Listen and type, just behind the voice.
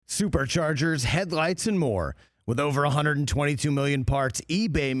superchargers, headlights, and more. With over 122 million parts,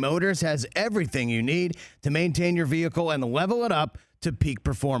 eBay Motors has everything you need to maintain your vehicle and level it up to peak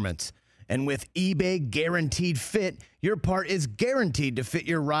performance. And with eBay Guaranteed Fit, your part is guaranteed to fit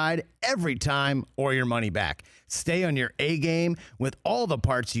your ride every time or your money back. Stay on your A-game with all the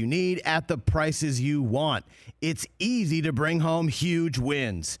parts you need at the prices you want. It's easy to bring home huge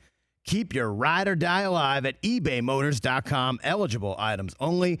wins. Keep your ride or die alive at ebaymotors.com. Eligible items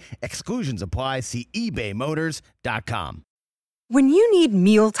only. Exclusions apply. See ebaymotors.com. When you need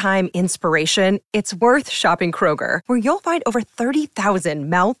mealtime inspiration, it's worth shopping Kroger, where you'll find over 30,000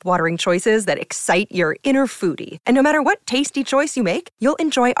 mouth-watering choices that excite your inner foodie. And no matter what tasty choice you make, you'll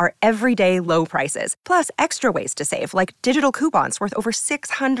enjoy our everyday low prices, plus extra ways to save, like digital coupons worth over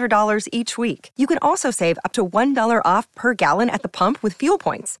 $600 each week. You can also save up to $1 off per gallon at the pump with fuel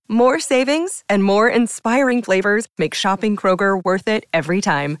points. More savings and more inspiring flavors make shopping Kroger worth it every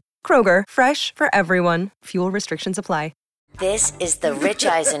time. Kroger, fresh for everyone. Fuel restrictions apply. This is the Rich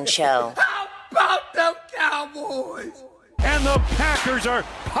Eisen Show. How about the Cowboys? And the Packers are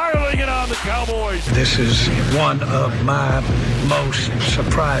piling it on the Cowboys. This is one of my most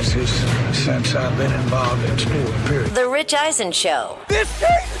surprises since I've been involved in sport, period. The Rich Eisen Show. This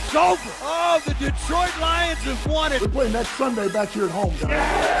season's over. Oh, the Detroit Lions have won it. We're playing next Sunday back here at home,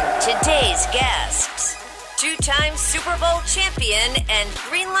 guys. Today's guests. Two-time Super Bowl champion and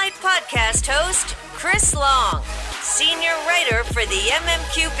Greenlight podcast host, Chris Long. Senior writer for the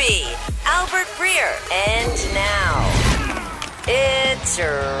MMQB, Albert Breer. And now, it's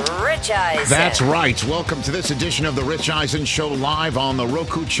Rich Eisen. That's right. Welcome to this edition of the Rich Eisen Show live on the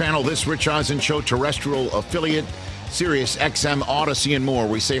Roku channel. This Rich Eisen Show terrestrial affiliate, Sirius XM, Odyssey, and more.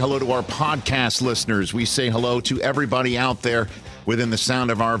 We say hello to our podcast listeners. We say hello to everybody out there within the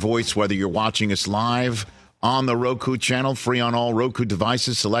sound of our voice, whether you're watching us live on the Roku channel, free on all Roku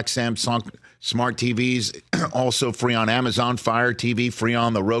devices, select Samsung smart TVs, also free on Amazon Fire TV, free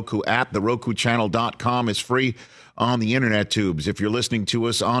on the Roku app. The RokuChannel.com is free on the internet tubes. If you're listening to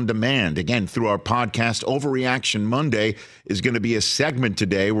us on demand, again, through our podcast, Overreaction Monday is going to be a segment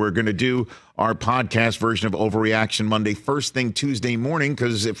today. We're going to do our podcast version of Overreaction Monday first thing Tuesday morning,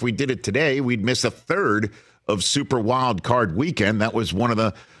 because if we did it today, we'd miss a third of Super Wild Card Weekend. That was one of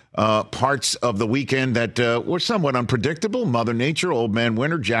the parts of the weekend that were somewhat unpredictable. Mother Nature, Old Man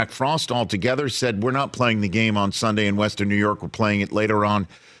Winter, Jack Frost all together said, we're not playing the game on Sunday in Western New York. We're playing it later on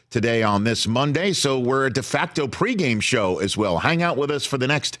today on this Monday. So we're a de facto pregame show as well. Hang out with us for the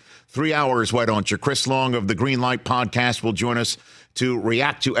next 3 hours, why don't you? Chris Long of the Greenlight Podcast will join us to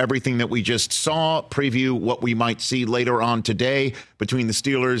react to everything that we just saw, preview what we might see later on today between the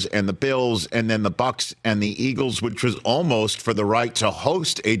Steelers and the Bills, and then the Bucs and the Eagles, which was almost for the right to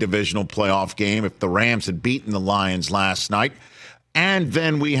host a divisional playoff game if the Rams had beaten the Lions last night. And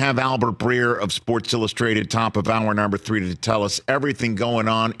then we have Albert Breer of Sports Illustrated, top of hour number 3, to tell us everything going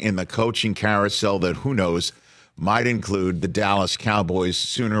on in the coaching carousel that, who knows, might include the Dallas Cowboys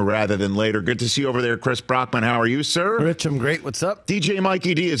sooner rather than later. Good to see you over there, Chris Brockman. How are you, sir? Rich, I'm great. What's up? DJ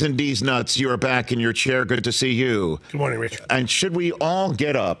Mikey D is in D's Nuts. You're back in your chair. Good to see you. Good morning, Rich. And should we all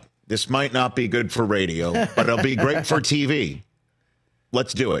get up? This might not be good for radio, but it'll be great for TV.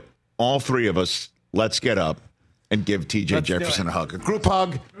 Let's do it. All three of us, let's get up and give TJ Jefferson a hug. A group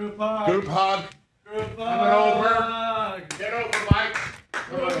hug. Group hug. Group hug. Group Come hug. over. Get over, Mike.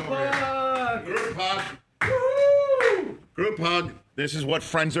 Group hug. Group hug. Group hug. This is what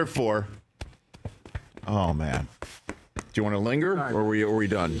friends are for. Oh, man. Do you want to linger, or are we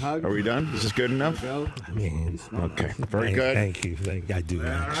done? Are we done? Is this good enough? I mean, Okay. Very good. Thank you. I do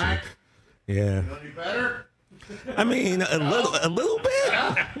actually. All right. Yeah. Any better? I mean, a little bit.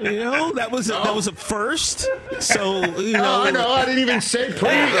 You know, that was a first. So you know, I know. I didn't even say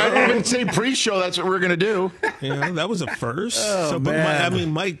pre-show. That's what we're gonna do. You know, that was a first. Oh, But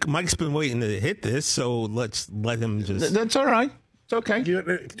man. Mike's been waiting to hit this, so let's let him just. That's all right. It's okay.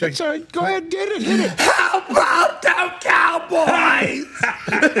 That's all right. Go ahead, hit it. How about the Cowboys?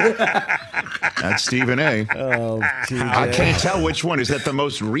 That's Stephen A. Oh, I can't tell which one. Is that the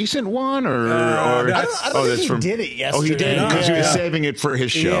most recent one, or? I don't think that's he did it yesterday. Oh, he did because he was Yeah. saving it for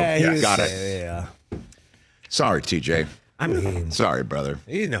his show. Yeah, he was Got it. saying, yeah. Sorry, TJ. I mean, Sorry, brother.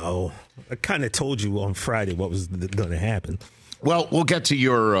 you know, I kind of told you on Friday what was going to happen. Well, we'll get to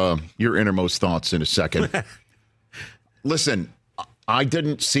your innermost thoughts in a second. Listen, I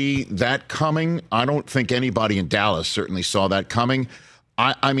didn't see that coming. I don't think anybody in Dallas certainly saw that coming.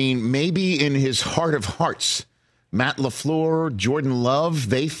 I mean, maybe in his heart of hearts, Matt LaFleur, Jordan Love,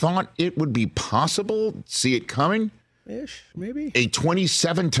 they thought it would be possible, see it coming. Ish, maybe. A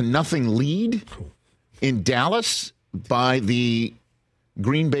 27-0 lead in Dallas by the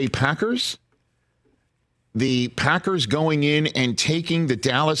Green Bay Packers. The Packers going in and taking the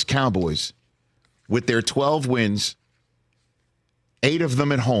Dallas Cowboys with their 12 wins, 8 of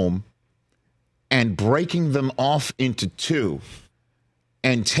them at home, and breaking them off into 2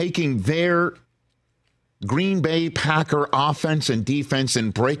 and taking their Green Bay Packer offense and defense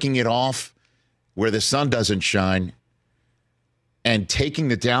and breaking it off where the sun doesn't shine and taking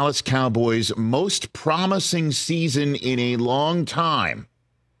the Dallas Cowboys' most promising season in a long time,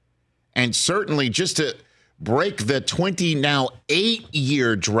 and certainly just to break the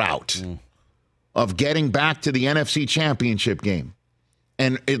 8-year drought of getting back to the NFC Championship game,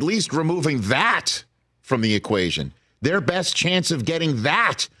 and at least removing that from the equation. Their best chance of getting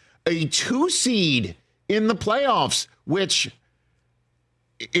that, a 2 seed in the playoffs, which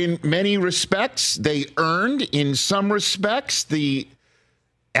in many respects they earned. In some respects, the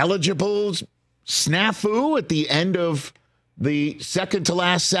eligible snafu at the end of the second to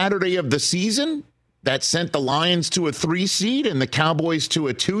last Saturday of the season that sent the Lions to a 3 seed and the Cowboys to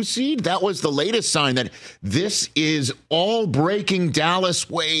a 2 seed. That was the latest sign that this is all breaking Dallas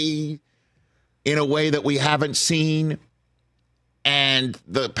way in a way that we haven't seen. And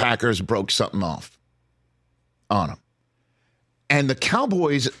the Packers broke something off on them. And the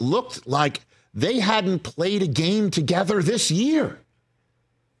Cowboys looked like they hadn't played a game together this year.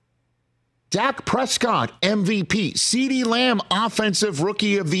 Dak Prescott, MVP. CeeDee Lamb, Offensive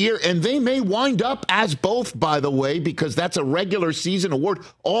Rookie of the Year. And they may wind up as both, by the way, because that's a regular season award.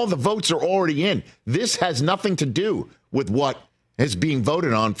 All the votes are already in. This has nothing to do with what is being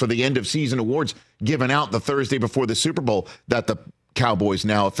voted on for the end of season awards given out the Thursday before the Super Bowl that the Cowboys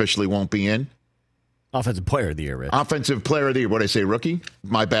now officially won't be in. Offensive Player of the Year, Rich. Offensive Player of the Year. What did I say, rookie?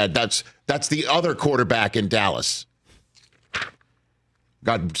 My bad. That's the other quarterback in Dallas.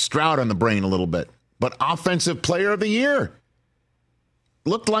 Got Stroud on the brain a little bit. But Offensive Player of the Year.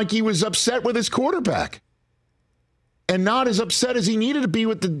 Looked like he was upset with his quarterback. And not as upset as he needed to be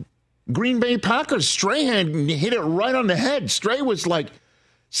with the Green Bay Packers. Strahan hit it right on the head. Stray was like,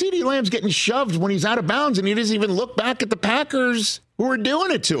 CeeDee Lamb's getting shoved when he's out of bounds, and he doesn't even look back at the Packers who are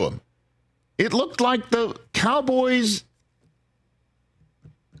doing it to him. It looked like the Cowboys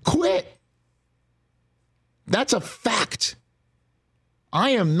quit. That's a fact.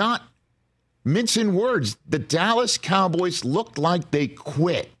 I am not mincing words. The Dallas Cowboys looked like they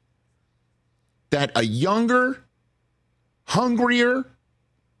quit. That a younger, hungrier,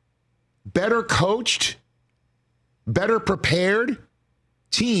 better coached, better prepared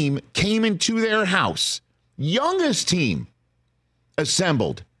team came into their house. Youngest team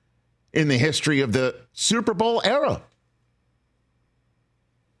assembled in the history of the Super Bowl era.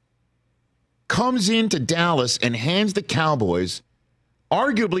 Comes into Dallas and hands the Cowboys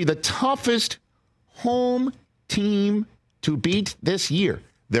arguably the toughest home team to beat this year.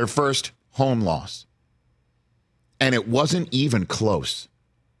 Their first home loss. And it wasn't even close.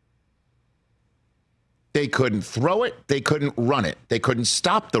 They couldn't throw it. They couldn't run it. They couldn't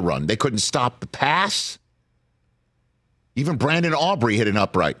stop the run. They couldn't stop the pass. Even Brandon Aubrey hit an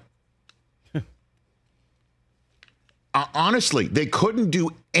upright. Honestly, they couldn't do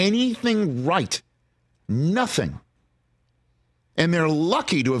anything right. Nothing. And they're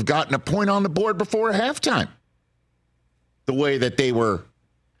lucky to have gotten a point on the board before halftime. The way that they were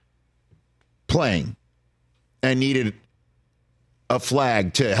playing and needed a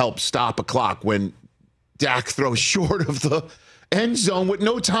flag to help stop a clock when Dak throws short of the end zone with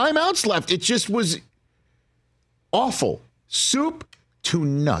no timeouts left. It just was awful. Soup to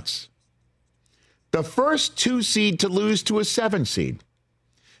nuts. The first 2 seed to lose to a 7 seed.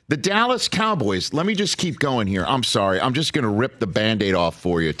 The Dallas Cowboys, let me just keep going here. I'm sorry. I'm just going to rip the Band-Aid off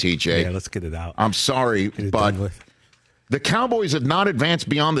for you, TJ. Yeah, let's get it out. I'm sorry, but the Cowboys have not advanced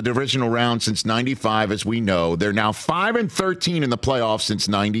beyond the divisional round since 95, as we know. They're now 5-13 in the playoffs since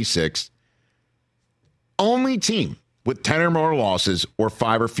 96. Only team with 10 or more losses or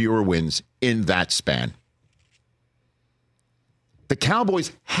 5 or fewer wins in that span. The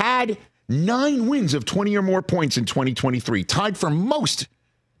Cowboys had 9 wins of 20 or more points in 2023, tied for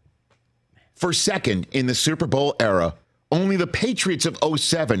second in the Super Bowl era. Only the Patriots of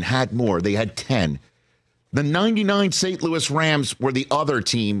 2007 had more. They had 10. The 99 St. Louis Rams were the other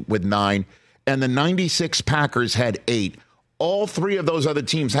team with 9, and the 96 Packers had 8. All 3 of those other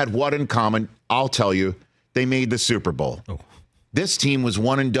teams had what in common? I'll tell you. They made the Super Bowl. Oh. This team was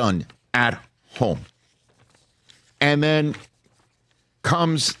one and done at home. And then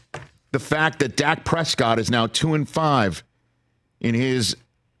comes the fact that Dak Prescott is now 2-5 in his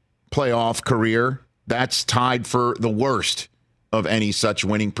playoff career. That's tied for the worst of any such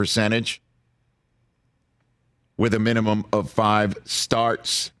winning percentage. with a minimum of 5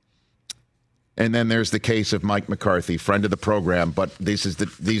 starts. And then there's the case of Mike McCarthy, friend of the program, but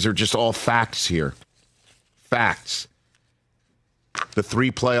these are just all facts here. Facts. The 3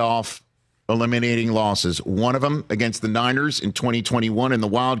 playoff eliminating losses. One of them against the Niners in 2021 in the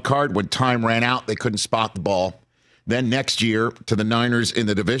wild card. When time ran out, they couldn't spot the ball. Then next year to the Niners in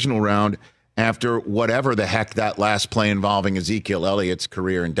the divisional round after whatever the heck that last play involving Ezekiel Elliott's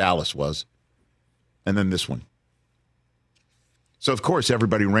career in Dallas was. And then this one. So, of course,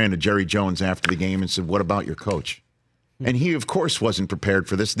 everybody ran to Jerry Jones after the game and said, what about your coach? And he, of course, wasn't prepared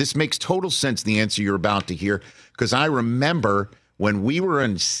for this. This makes total sense, the answer you're about to hear, because I remember when we were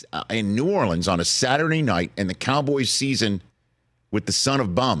in New Orleans on a Saturday night and the Cowboys season with the son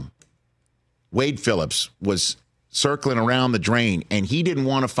of Bum, Wade Phillips was circling around the drain, and he didn't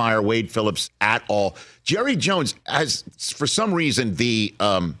want to fire Wade Phillips at all. Jerry Jones has, for some reason, the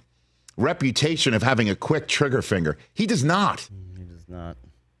reputation of having a quick trigger finger. He does not.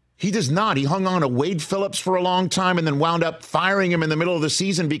 He does not. He hung on to Wade Phillips for a long time and then wound up firing him in the middle of the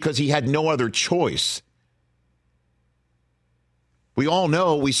season because he had no other choice. We all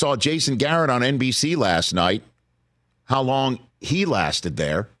know, we saw Jason Garrett on NBC last night, how long he lasted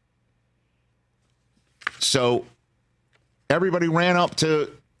there. So everybody ran up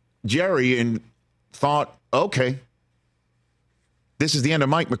to Jerry and thought, okay, this is the end of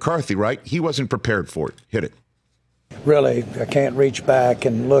Mike McCarthy, right? He wasn't prepared for it. Hit it. Really, I can't reach back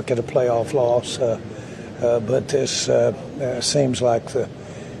and look at a playoff loss, but this seems like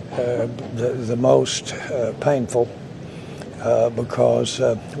the most painful because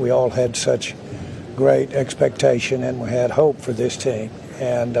we all had such great expectation and we had hope for this team,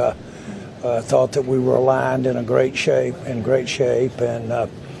 and thought that we were aligned in great shape, and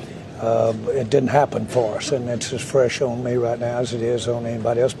it didn't happen for us, and it's as fresh on me right now as it is on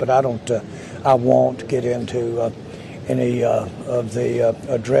anybody else. But I won't get into any of the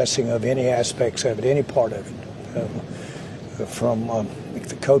addressing of any aspects of it, any part of it, from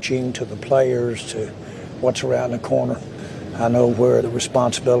the coaching to the players to what's around the corner. I know where the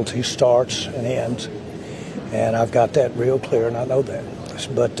responsibility starts and ends, and I've got that real clear, and I know that.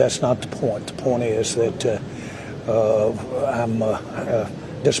 But that's not the point. The point is that I'm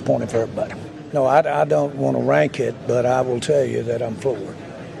disappointed for everybody. No, I don't want to rank it, but I will tell you that I'm floored.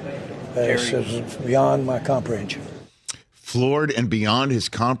 This is beyond my comprehension. Floored and beyond his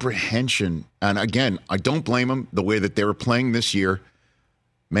comprehension. And again, I don't blame him the way that they were playing this year.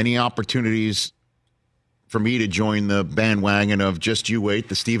 Many opportunities for me to join the bandwagon of just you wait,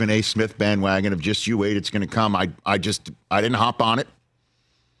 the Stephen A. Smith bandwagon of just you wait, it's going to come. I didn't hop on it.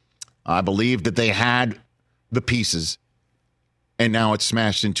 I believed that they had the pieces, and now it's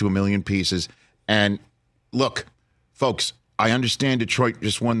smashed into a million pieces. And look, folks, I understand Detroit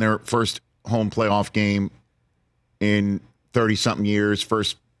just won their first home playoff game in 30-something years,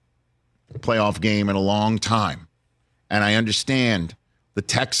 first playoff game in a long time. And I understand the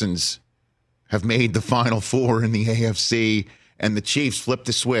Texans have made the Final Four in the AFC, and the Chiefs flipped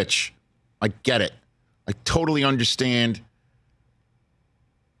the switch. I get it. I totally understand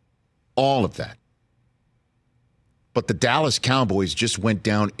all of that. But the Dallas Cowboys just went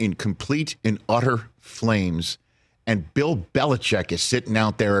down in complete and utter flames, and Bill Belichick is sitting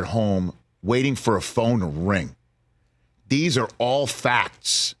out there at home waiting for a phone to ring. These are all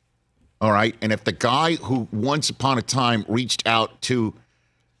facts, all right? And if the guy who once upon a time reached out to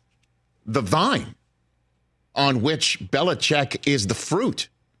the vine on which Belichick is the fruit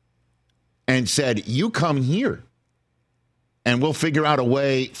and said, you come here and we'll figure out a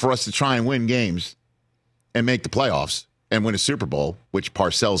way for us to try and win games and make the playoffs and win a Super Bowl, which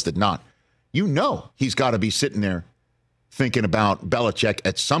Parcells did not, you know he's got to be sitting there thinking about Belichick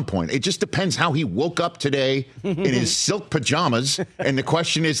at some point. It just depends how he woke up today in his silk pajamas. And the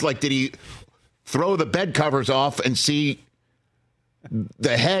question is, like, did he throw the bed covers off and see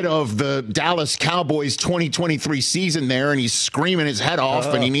the head of the Dallas Cowboys 2023 season there, and he's screaming his head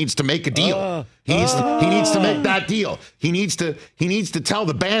off, and he needs to make a deal. He needs to make that deal. He needs to tell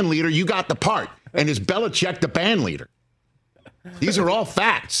the band leader, you got the part. And is Belichick the band leader? These are all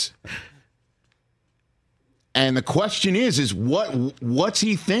facts. And the question is what's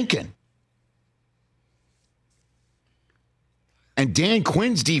he thinking? And Dan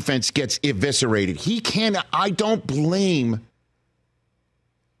Quinn's defense gets eviscerated. I don't blame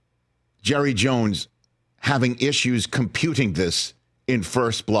Jerry Jones having issues computing this in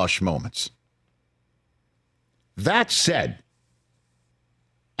first blush moments. That said,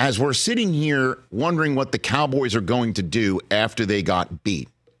 as we're sitting here wondering what the Cowboys are going to do after they got beat,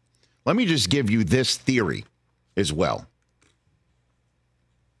 let me just give you this theory as well.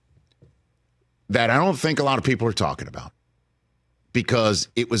 that I don't think a lot of people are talking about because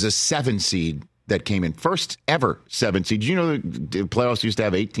it was a 7 seed that came in. First ever 7 seed. Did you know the playoffs used to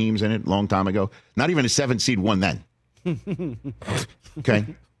have 8 teams in it a long time ago? Not even a 7 seed won then. Okay.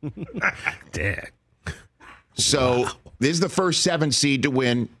 Damn. So this is the first 7 seed to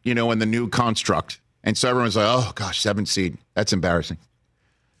win, in the new construct. And so everyone's like, oh, gosh, 7 seed. That's embarrassing.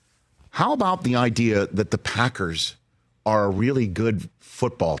 How about the idea that the Packers are a really good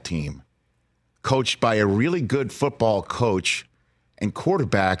football team, coached by a really good football coach and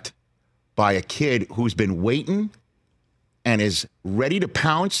quarterbacked by a kid who's been waiting and is ready to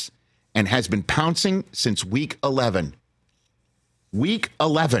pounce and has been pouncing since week 11. Week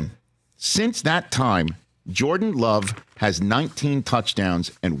 11. Since that time, Jordan Love has 19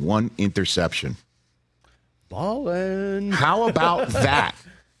 touchdowns and 1 interception. Ballin'. How about that?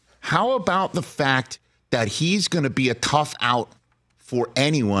 How about the fact that he's going to be a tough out for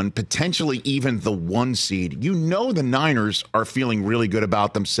anyone, potentially even the 1 seed? You know the Niners are feeling really good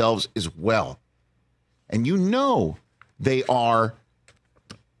about themselves as well. And you know they are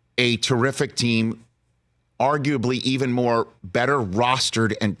a terrific team, arguably even more better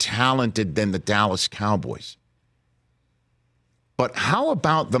rostered and talented than the Dallas Cowboys. But how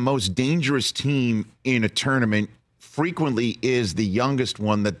about the most dangerous team in a tournament frequently is the youngest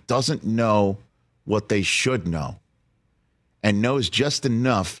one that doesn't know what they should know and knows just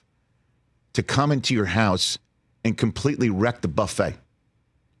enough to come into your house and completely wreck the buffet?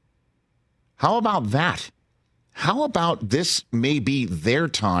 How about that? How about this may be their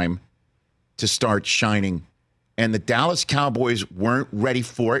time to start shining, and the Dallas Cowboys weren't ready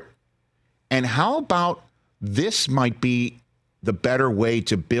for it? And how about this might be the better way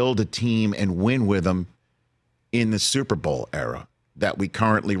to build a team and win with them in the Super Bowl era that we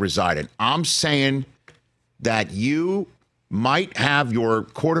currently reside in? I'm saying that you might have your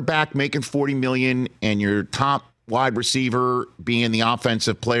quarterback making $40 million and your top wide receiver being the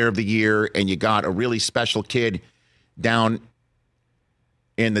offensive player of the year, and you got a really special kid down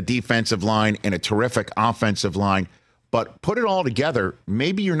in the defensive line and a terrific offensive line. But put it all together,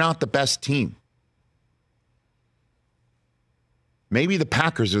 maybe you're not the best team. Maybe the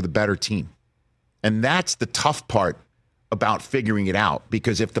Packers are the better team. And that's the tough part about figuring it out,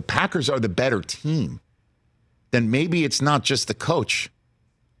 because if the Packers are the better team, then maybe it's not just the coach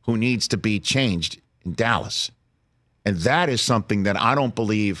who needs to be changed in Dallas. And that is something that I don't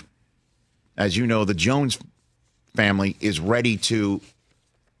believe, as you know, the Jones family is ready to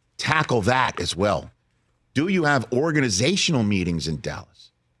tackle that as well. Do you have organizational meetings in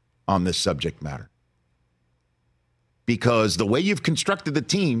Dallas on this subject matter? Because the way you've constructed the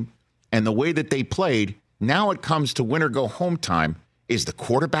team and the way that they played, now it comes to win or go home time. Is the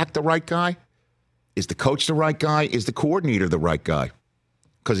quarterback the right guy? Is the coach the right guy? Is the coordinator the right guy?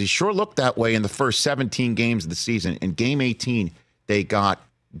 Because he sure looked that way in the first 17 games of the season. In game 18, they got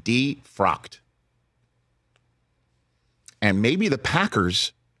defrocked. And maybe the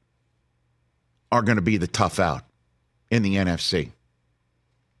Packers are going to be the tough out in the NFC.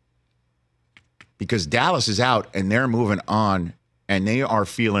 Because Dallas is out and they're moving on and they are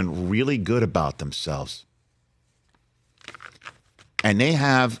feeling really good about themselves. And they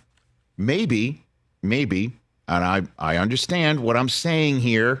have maybe, and I understand what I'm saying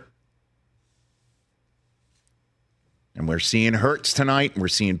here. And we're seeing Hurts tonight. We're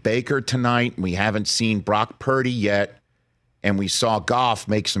seeing Baker tonight. We haven't seen Brock Purdy yet. And we saw Goff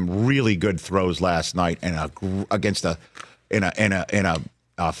make some really good throws last night against a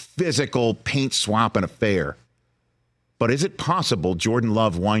physical paint swapping affair. But is it possible Jordan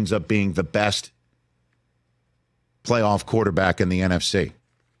Love winds up being the best playoff quarterback in the NFC?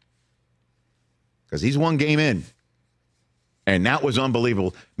 Because he's 1 game in. And that was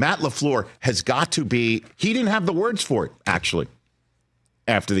unbelievable. Matt LaFleur has got to be, he didn't have the words for it, actually,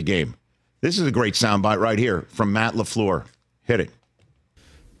 after the game. This is a great soundbite right here from Matt LaFleur. Hit it.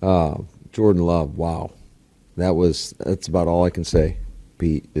 Jordan Love, wow. That's about all I can say,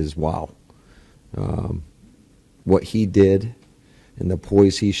 Pete, is wow. What he did and the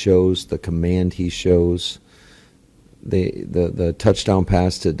poise he shows, the command he shows, the touchdown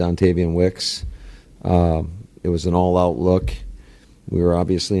pass to Dontavian Wicks, it was an all-out look. We were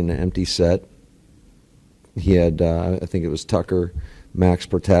obviously in an empty set. He had, I think it was Tucker, max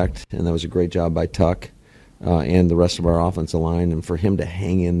protect, and that was a great job by Tuck and the rest of our offensive line. And for him to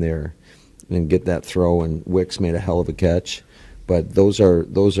hang in there and get that throw, and Wicks made a hell of a catch. But those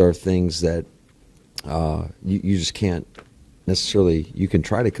are things that you just can't necessarily. You can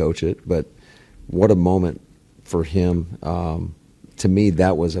try to coach it, but what a moment for him. To me,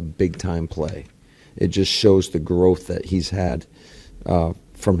 that was a big-time play. It just shows the growth that he's had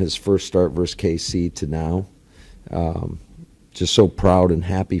from his first start versus KC to now. Just so proud and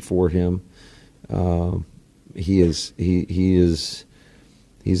happy for him. He's a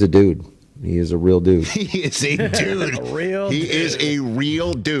dude. He is a real dude. He is a dude. Is a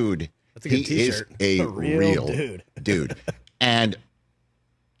real dude. That's a good t-shirt. He is a real dude. And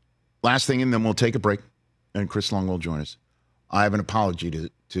last thing, and then we'll take a break, and Chris Long will join us. I have an apology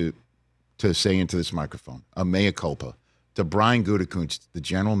to say into this microphone, a mea culpa, to Brian Gutekunst, the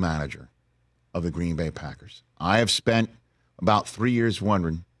general manager of the Green Bay Packers. I have spent about 3 years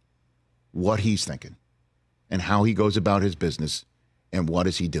wondering what he's thinking and how he goes about his business and what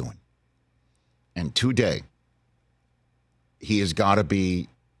is he doing. And today, he has got to be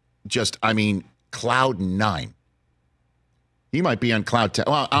cloud 9. He might be on cloud 10.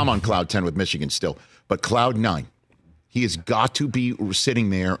 Well, I'm on cloud 10 with Michigan still, but cloud 9. He has got to be sitting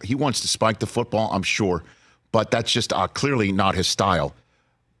there. He wants to spike the football, I'm sure, but that's just clearly not his style.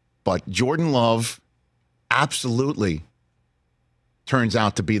 But Jordan Love absolutely turns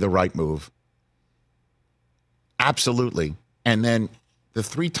out to be the right move. Absolutely. And then the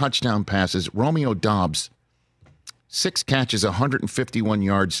 3 touchdown passes, Romeo Doubs, 6 catches, 151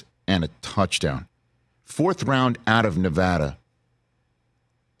 yards, and a touchdown. 4th round out of Nevada.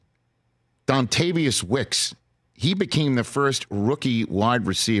 Dontavius Wicks, he became the first rookie wide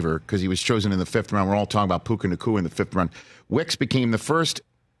receiver because he was chosen in the 5th round. We're all talking about Puka Nacua in the 5th round. Wicks became the first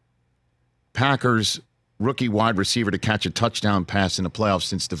Packers rookie wide receiver to catch a touchdown pass in the playoffs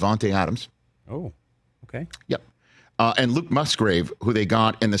since Devontae Adams. Oh, okay. Yep. And Luke Musgrave, who they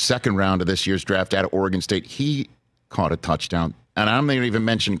got in the 2nd round of this year's draft out of Oregon State, he caught a touchdown. And I'm not even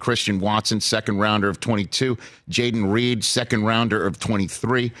mention Christian Watson, 2nd rounder of 22. Jaden Reed, 2nd rounder of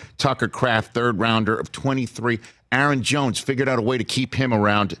 23. Tucker Kraft, 3rd rounder of 23. Aaron Jones figured out a way to keep him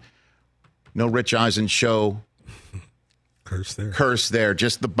around. No Rich Eisen show. Curse there.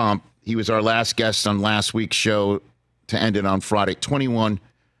 Just the bump. He was our last guest on last week's show to end it on Friday. 21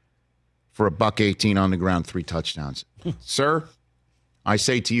 for $118 on the ground, 3 touchdowns. Sir, I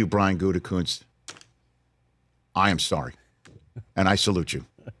say to you, Brian Gutekunst, I am sorry. And I salute you.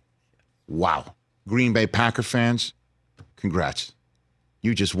 Wow. Green Bay Packer fans, congrats.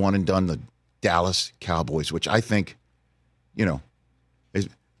 You just won and done the Dallas Cowboys, which I think, is,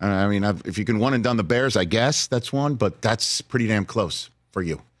 if you can one and done the Bears, I guess that's one, but that's pretty damn close for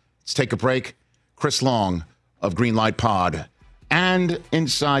you. Let's take a break. Chris Long of Greenlight Pod and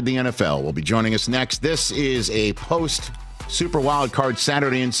Inside the NFL will be joining us next. This is a post-Super Wildcard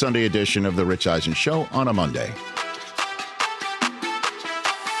Saturday and Sunday edition of the Rich Eisen Show on a Monday.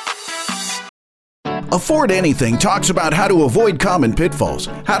 Afford Anything talks about how to avoid common pitfalls,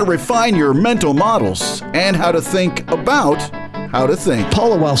 how to refine your mental models, and how to think about how to think.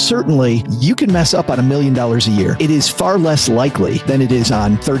 Paula, while certainly you can mess up on $1 million a year, it is far less likely than it is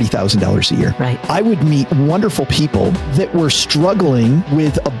on $30,000 a year. Right. I would meet wonderful people that were struggling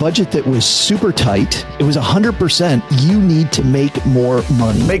with a budget that was super tight. It was 100% you need to make more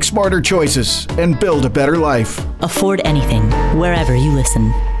money. Make smarter choices and build a better life. Afford Anything, wherever you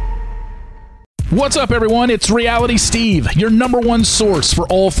listen. What's up, everyone? It's Reality Steve, your #1 source for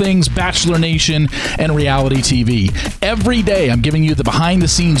all things Bachelor Nation and reality TV. Every day, I'm giving you the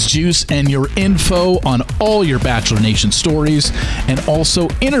behind-the-scenes juice and your info on all your Bachelor Nation stories, and also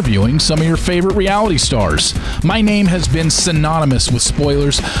interviewing some of your favorite reality stars. My name has been synonymous with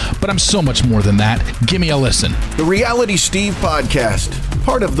spoilers, but I'm so much more than that. Give me a listen. The Reality Steve Podcast,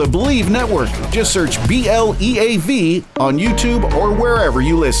 part of the Believe Network. Just search BLEAV on YouTube or wherever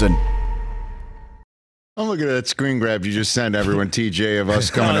you listen. Oh, look at that screen grab you just sent everyone, TJ, of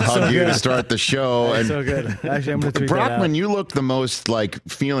us coming to hug you to start the show. That's so good. Actually, I'm going to tweet Brockman, you look the most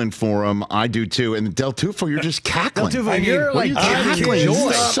feeling for him. I do too. And Del Tufo, you're just cackling. Del Tufo, you're cackling.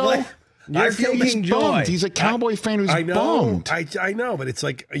 joy. You're feeling joy. He's a Cowboy fan who's bummed. I know, but it's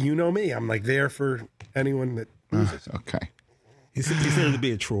like, you know me. I'm there for anyone that loses. Okay. He's here to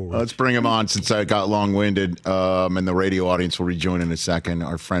be a troll. Let's bring him on since I got long-winded, and the radio audience will rejoin in a second.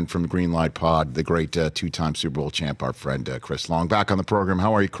 Our friend from Greenlight Pod, the great 2-time Super Bowl champ, our friend Chris Long. Back on the program.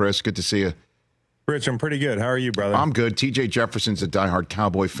 How are you, Chris? Good to see you. Rich, I'm pretty good. How are you, brother? I'm good. TJ Jefferson's a diehard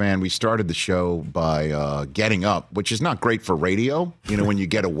Cowboy fan. We started the show by getting up, which is not great for radio. When you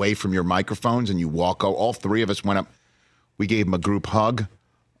get away from your microphones and you walk, all 3 of us went up. We gave him a group hug.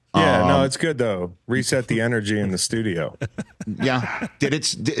 Yeah, no, it's good, though. Reset the energy in the studio. Yeah.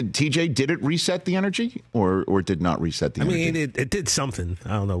 TJ, did it reset the energy or did not reset the energy? I mean, it did something. I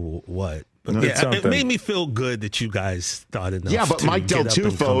don't know what. But it made me feel good that you guys thought enough. Yeah, but Mike Del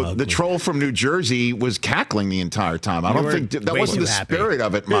Tufo, the troll from New Jersey, was cackling the entire time. I don't think that wasn't the spirit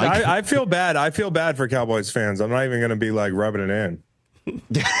of it, Mike. Dude, I feel bad. I feel bad for Cowboys fans. I'm not even going to be rubbing it in. You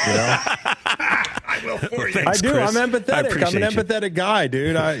know? I will for you. I do. Chris. I'm empathetic. I'm an empathetic guy,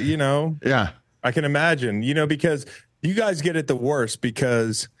 dude. I can imagine, because you guys get it the worst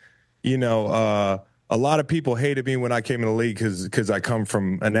because, a lot of people hated me when I came in the league because I come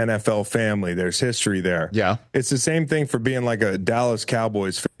from an NFL family. There's history there. Yeah. It's the same thing for being like a Dallas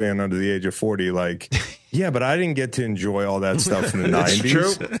Cowboys fan under the age of 40. Like, yeah, but I didn't get to enjoy all that stuff in the 90s.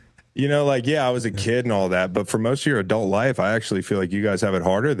 True. I was a kid and all that. But for most of your adult life, I actually feel like you guys have it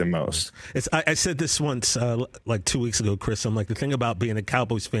harder than most. I said this once, like 2 weeks ago, Chris. I'm like, the thing about being a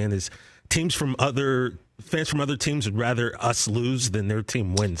Cowboys fan is fans from other teams would rather us lose than their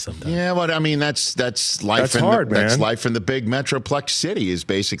team win sometimes. Yeah, but I mean that's life. That's hard, man. That's life in the big metroplex city is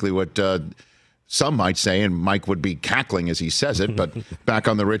basically what some might say, and Mike would be cackling as he says it. But back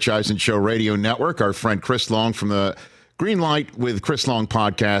on the Rich Eisen Show Radio Network, our friend Chris Long from the Green Light with Chris Long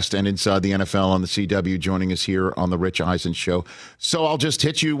podcast and Inside the NFL on the CW joining us here on the Rich Eisen Show. So I'll just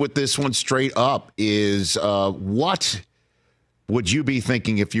hit you with this one straight up: is what would you be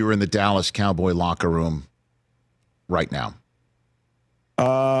thinking if you were in the Dallas Cowboy locker room right now?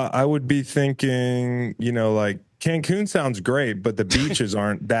 I would be thinking, Cancun sounds great, but the beaches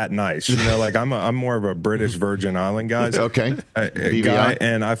aren't that nice. I'm more of a British Virgin Island guy. Okay. Guy,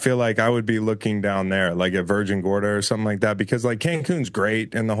 and I feel like I would be looking down there, like at Virgin Gorda or something like that, because like Cancun's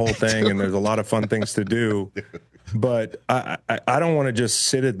great and the whole thing, and there's a lot of fun things to do. But I don't want to just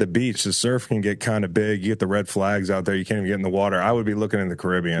sit at the beach. The surf can get kind of big. You get the red flags out there. You can't even get in the water. I would be looking in the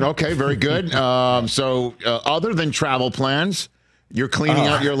Caribbean. Okay, very good. So other than travel plans, you're cleaning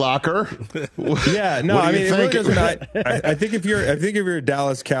out your locker. Yeah, no, I mean, it really doesn't. I think if you're a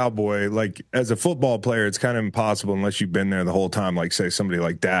Dallas Cowboy, like as a football player, it's kind of impossible unless you've been there the whole time. Like say somebody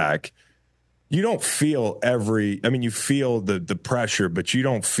like Dak. You don't feel you feel the pressure, but you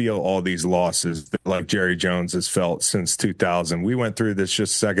don't feel all these losses that like Jerry Jones has felt since 2000. We went through this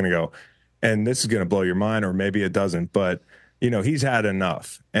just a second ago, and this is going to blow your mind, or maybe it doesn't, but he's had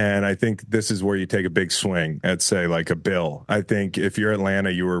enough. And I think this is where you take a big swing at, say, like a Bill. I think if you're Atlanta,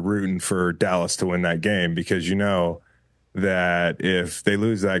 you were rooting for Dallas to win that game because that if they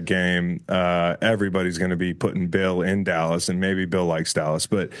lose that game, everybody's going to be putting Bill in Dallas, and maybe Bill likes Dallas.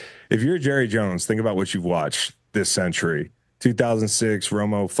 But if you're Jerry Jones, think about what you've watched this century. 2006,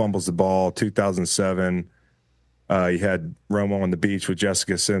 Romo fumbles the ball. 2007, you had Romo on the beach with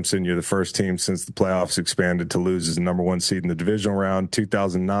Jessica Simpson. You're the first team since the playoffs expanded to lose as the number one seed in the divisional round.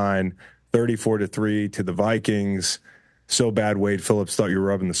 2009, 34-3 to the Vikings. So bad Wade Phillips thought you were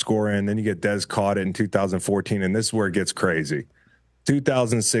rubbing the score in. Then you get Dez caught it in 2014, and this is where it gets crazy.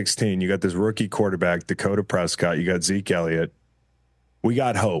 2016, you got this rookie quarterback, Dakota Prescott. You got Zeke Elliott. We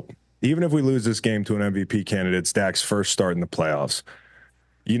got hope. Even if we lose this game to an MVP candidate, it's Dak's first start in the playoffs.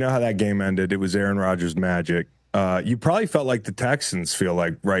 You know how that game ended. It was Aaron Rodgers' magic. You probably felt like the Texans feel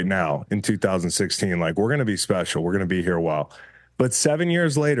like right now in 2016, like we're going to be special. We're going to be here a while. But 7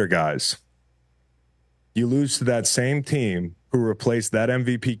 years later, guys, you lose to that same team who replaced that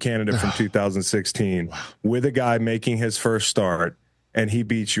MVP candidate from 2016 with a guy making his first start, and he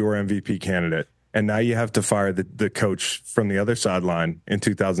beats your MVP candidate. And now you have to fire the coach from the other sideline in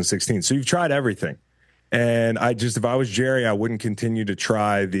 2016. So you've tried everything. And if I was Jerry, I wouldn't continue to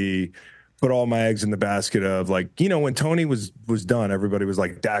try put all my eggs in the basket of when Tony was done, everybody was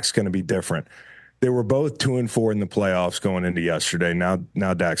like, Dak's going to be different. They were both 2-4 in the playoffs going into yesterday. Now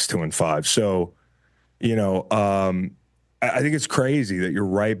Dak's 2-5. So, I think it's crazy that you're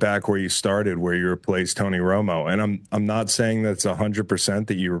right back where you started, where you replaced Tony Romo. And I'm not saying that's 100%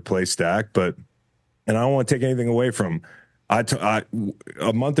 that you replaced Dak, and I don't want to take anything away from him.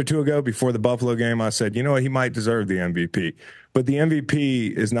 A month or two ago before the Buffalo game, I said, he might deserve the MVP. But the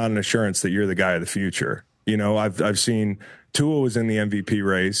MVP is not an assurance that you're the guy of the future. I've seen Tua was in the MVP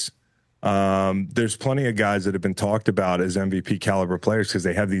race. There's plenty of guys that have been talked about as MVP caliber players because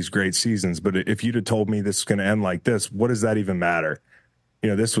they have these great seasons. But if you'd have told me this is going to end like this, what does that even matter?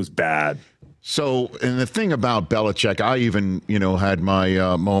 This was bad. So, and the thing about Belichick, I even, had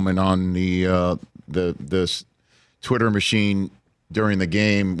my moment on the Twitter machine during the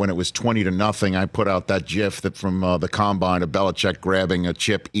game when it was 20-0. I put out that GIF from the combine of Belichick grabbing a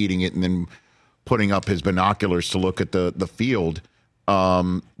chip, eating it, and then putting up his binoculars to look at the field.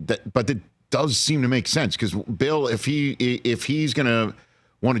 But it does seem to make sense because Bill, if he's going to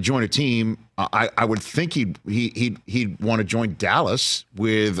want to join a team, I would think he'd want to join Dallas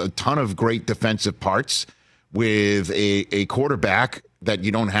with a ton of great defensive parts, with a quarterback that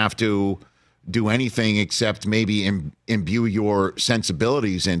you don't have to do anything except maybe imbue your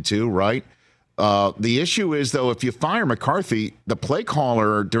sensibilities into, right? The issue is, though, if you fire McCarthy, the play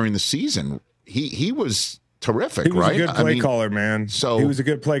caller during the season, he was terrific, he was right? a good play caller, man. So he was a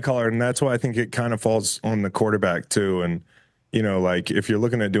good play caller, and that's why I think it kind of falls on the quarterback too. And like if you're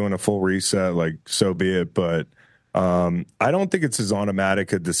looking at doing a full reset, like so be it. But I don't think it's as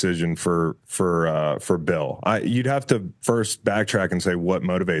automatic a decision for Bill. You'd have to first backtrack and say what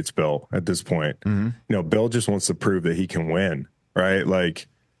motivates Bill at this point. Mm-hmm. Bill just wants to prove that he can win, right? Like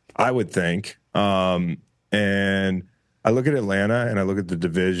I would think. And I look at Atlanta and I look at the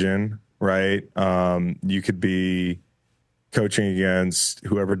division, right? You could be coaching against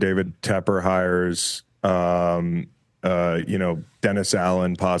whoever David Tepper hires, Dennis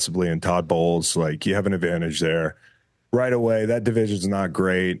Allen possibly and Todd Bowles. Like you have an advantage there right away. That division's not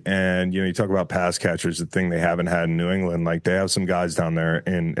great. And, you talk about pass catchers, the thing they haven't had in New England. Like they have some guys down there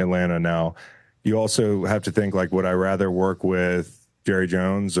in Atlanta now. You also have to think like, would I rather work with Jerry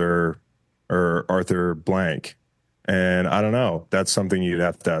Jones or Arthur Blank? And I don't know. That's something you'd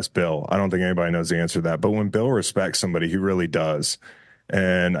have to ask Bill. I don't think anybody knows the answer to that. But when Bill respects somebody, he really does.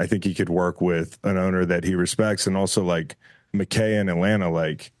 And I think he could work with an owner that he respects. And also like McKay in Atlanta,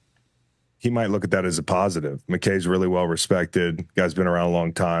 like he might look at that as a positive. McKay's really well respected. Guy's been around a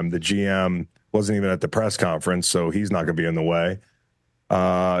long time. The GM wasn't even at the press conference, so he's not going to be in the way.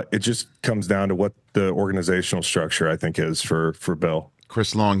 It just comes down to what the organizational structure, I think, is for Bill.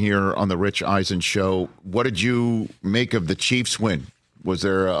 Chris Long here on the Rich Eisen Show. What did you make of the Chiefs win? Was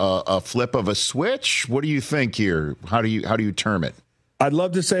there a flip of a switch? What do you think here? How do you term it? I'd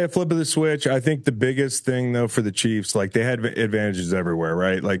love to say a flip of the switch. I think the biggest thing, though, for the Chiefs, like they had advantages everywhere,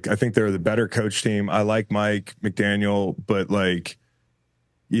 right? Like I think they're the better coach team. I like Mike McDaniel, but like,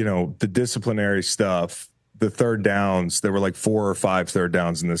 the disciplinary stuff, the third downs, there were like 4 or 5 third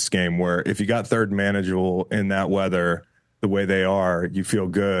downs in this game where if you got third manageable in that weather, the way they are, you feel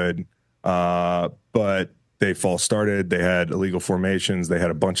good. But they false started. They had illegal formations. They had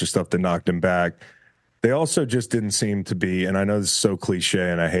a bunch of stuff that knocked them back. They also just didn't seem to be, and I know this is so cliche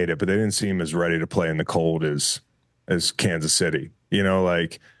and I hate it, but they didn't seem as ready to play in the cold as Kansas City.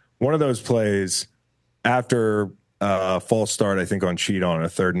 Like one of those plays after false start, I think on cheat on a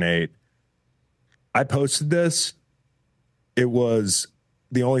 3rd and 8. I posted this. It was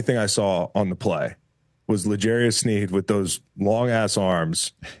the only thing I saw on the play was L'Jarius Sneed with those long ass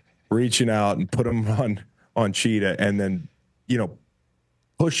arms reaching out and put him on Cheetah and then,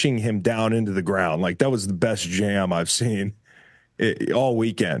 pushing him down into the ground. Like that was the best jam I've seen all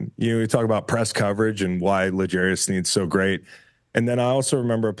weekend. We talk about press coverage and why L'Jarius Sneed's so great. And then I also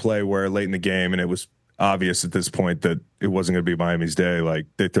remember a play where late in the game, and it was obvious at this point that it wasn't going to be Miami's day. Like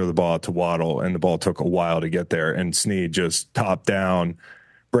they throw the ball out to Waddle and the ball took a while to get there. And Sneed just top down,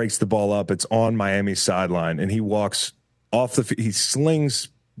 breaks the ball up. It's on Miami's sideline. And he walks off he slings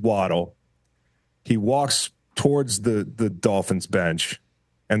Waddle. He walks towards the Dolphins bench.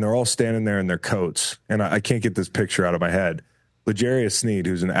 And they're all standing there in their coats. And I can't get this picture out of my head. L'Jarius Sneed,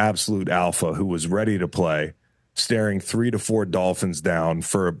 who's an absolute alpha, who was ready to play, staring 3 to 4 Dolphins down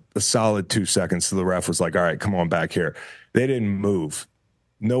for a solid 2 seconds. So the ref was like, all right, come on back here. They didn't move.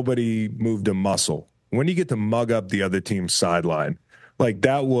 Nobody moved a muscle. When you get to mug up the other team's sideline, like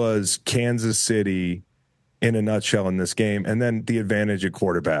that was Kansas City in a nutshell in this game. And then the advantage at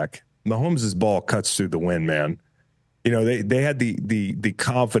quarterback. Mahomes' ball cuts through the wind, man. They had the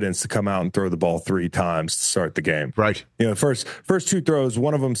confidence to come out and throw the ball 3 times to start the game. Right. First 2 throws,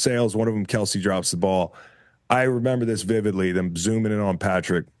 one of them sails, one of them Kelsey drops the ball. I remember this vividly, them zooming in on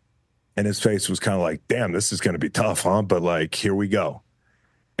Patrick, and his face was kind of like, damn, this is going to be tough, huh? But, like, here we go.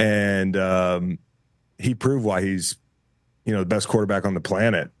 And he proved why he's, the best quarterback on the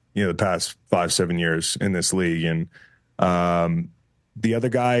planet, the past 5-7 years in this league. And the other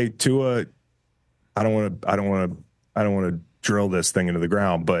guy, Tua, I don't want to drill this thing into the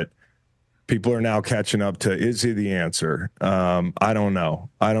ground, but people are now catching up to, is he the answer? I don't know.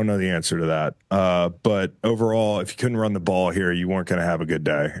 I don't know the answer to that. But overall, if you couldn't run the ball here, you weren't going to have a good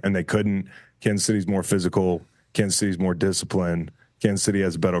day. And they couldn't. Kansas City's more physical. Kansas City's more disciplined. Kansas City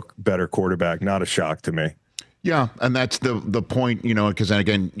has a better quarterback. Not a shock to me. Yeah, and that's the point, because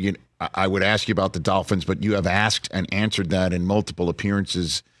again, I would ask you about the Dolphins, but you have asked and answered that in multiple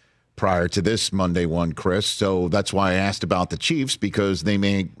appearances prior to this Monday one, Chris. So that's why I asked about the Chiefs, because they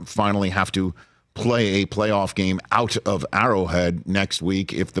may finally have to play a playoff game out of Arrowhead next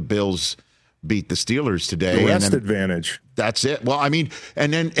week if the Bills beat the Steelers today. The rest advantage. That's it. Well, I mean,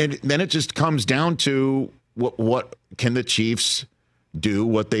 and then it just comes down to what can the Chiefs do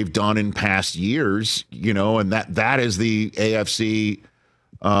what they've done in past years, and that is the AFC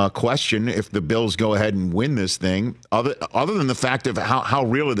question. If the Bills go ahead and win this thing, other than the fact of how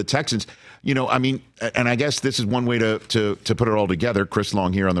real are the Texans, I mean, and I guess this is one way to put it all together. Chris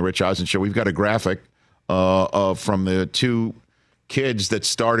Long here on the Rich Eisen Show. We've got a graphic from the two kids that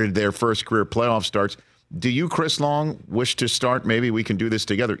started their first career playoff starts. Do you, Chris Long, wish to start? Maybe we can do this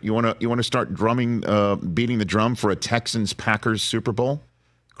together. You want to start beating the drum for a Texans-Packers Super Bowl?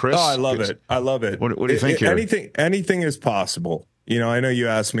 Chris? Oh, I love it. I love it. What do you think here? Anything is possible. I know you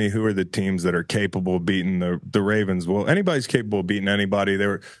asked me who are the teams that are capable of beating the Ravens. Well, anybody's capable of beating anybody. They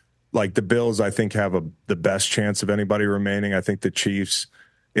were like the Bills, I think, have the best chance of anybody remaining. I think the Chiefs,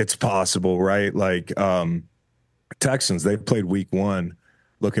 it's possible, right? Like Texans, they played week 1.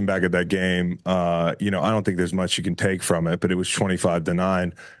 Looking back at that game, I don't think there's much you can take from it, but it was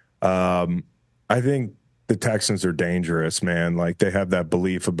 25-9. I think the Texans are dangerous, man. Like they have that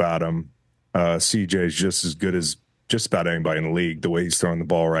belief about them. CJ is just as good as just about anybody in the league, the way he's throwing the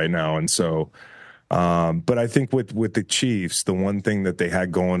ball right now. And so, but I think with the Chiefs, the one thing that they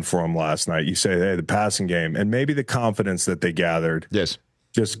had going for them last night, you say, hey, the passing game and maybe the confidence that they gathered, yes,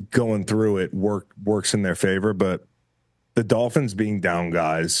 just going through it works in their favor. But the Dolphins being down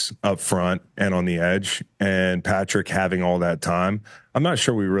guys up front and on the edge, and Patrick having all that time, I'm not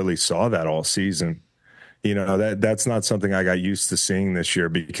sure we really saw that all season. That's not something I got used to seeing this year,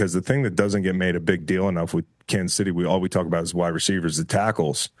 because the thing that doesn't get made a big deal enough with Kansas City, all we talk about is wide receivers, the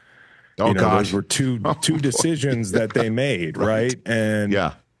tackles. Oh, those were two decisions that they made, right? And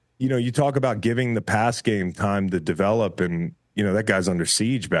yeah, you talk about giving the pass game time to develop, and that guy's under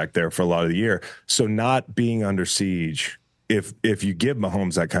siege back there for a lot of the year. So not being under siege, if you give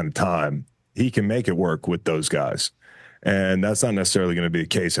Mahomes that kind of time, he can make it work with those guys. And that's not necessarily going to be the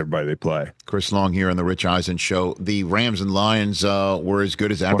case everybody they play. Chris Long here on the Rich Eisen Show. The Rams and Lions were as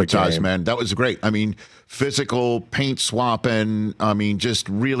good as advertised, man. That was great. I mean, physical, paint swapping. I mean, just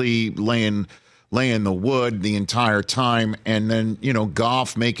really laying the wood the entire time. And then,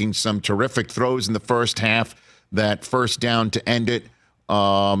 Goff making some terrific throws in the first half. That first down to end it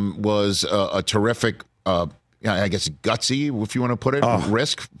was a terrific, I guess, gutsy, if you want to put it,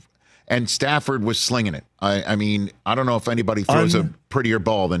 risk. And Stafford was slinging it. I mean, I don't know if anybody throws a prettier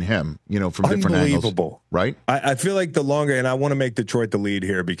ball than him, from different angles. Right? I feel like the longer, and I want to make Detroit the lead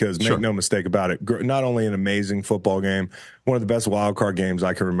here, because make no mistake about it, not only an amazing football game, one of the best wild card games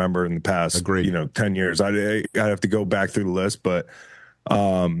I can remember in the past, 10 years. I'd have to go back through the list, but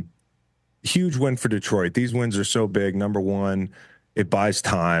huge win for Detroit. These wins are so big. Number one, it buys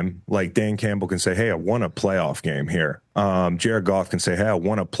time. Like Dan Campbell can say, hey, I won a playoff game here. Jared Goff can say, hey, I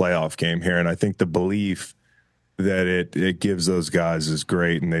won a playoff game here. And I think the belief that it gives those guys is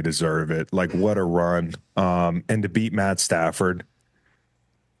great, and they deserve it. Like, what a run. And to beat Matt Stafford,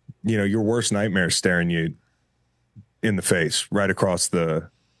 your worst nightmare is staring you in the face right across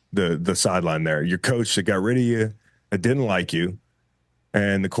the sideline there. Your coach that got rid of you, that didn't like you,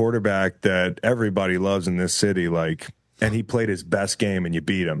 and the quarterback that everybody loves in this city, and he played his best game and you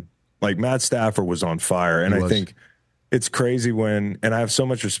beat him. Like, Matt Stafford was on fire. And I think it's crazy and I have so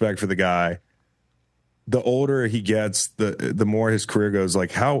much respect for the guy. The older he gets, the more his career goes.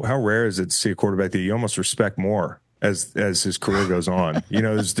 Like, how rare is it to see a quarterback that you almost respect more as his career goes on?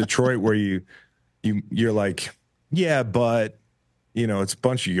 There's Detroit where you're like, yeah, but, it's a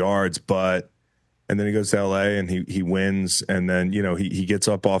bunch of yards, but. And then he goes to L.A. and he wins, and then he gets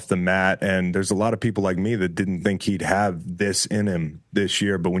up off the mat. And there's a lot of people like me that didn't think he'd have this in him this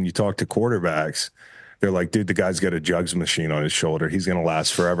year. But when you talk to quarterbacks, they're like, dude, the guy's got a jugs machine on his shoulder. He's going to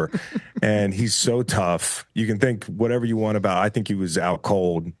last forever. And he's so tough. You can think whatever you want about. I think he was out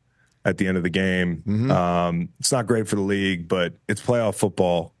cold at the end of the game. Mm-hmm. It's not great for the league, but it's playoff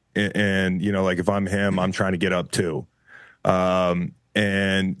football. And like if I'm him, I'm trying to get up too.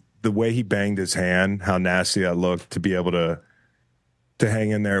 And the way he banged his hand, how nasty that looked, to be able to hang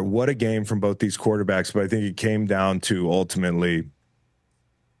in there. What a game from both these quarterbacks. But I think it came down to ultimately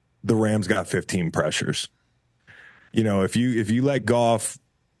the Rams got 15 pressures. If you let Goff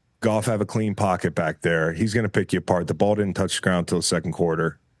have a clean pocket back there, he's going to pick you apart. The ball didn't touch the ground until the second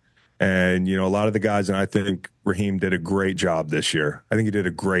quarter. And, a lot of the guys, and I think Raheem did a great job this year. I think he did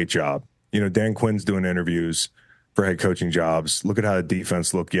a great job. Dan Quinn's doing interviews for head coaching jobs. Look at how the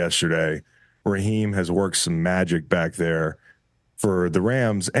defense looked yesterday. Raheem has worked some magic back there for the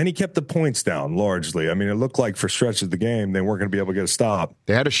Rams, and he kept the points down largely. I mean, it looked like for stretches of the game they weren't going to be able to get a stop.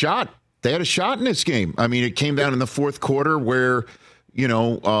 They had a shot. They had a shot in this game. I mean, it came down in the fourth quarter where, they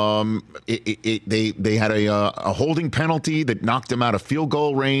had a holding penalty that knocked them out of field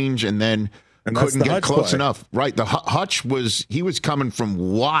goal range, and then couldn't get close enough. Right. The Hutch was coming from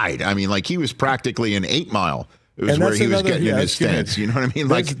wide. I mean, like he was practically an 8 Mile. It was where he was getting in his stance. You know what I mean?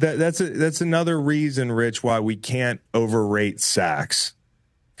 That's another reason, Rich, why we can't overrate sacks.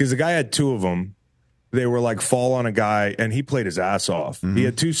 Because the guy had 2 of them, they were like fall on a guy, and he played his ass off. Mm-hmm. He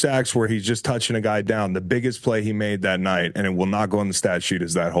had 2 sacks where he's just touching a guy down. The biggest play he made that night, and it will not go on the stat sheet,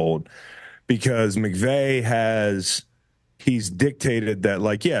 is that hold. Because McVay he's dictated that,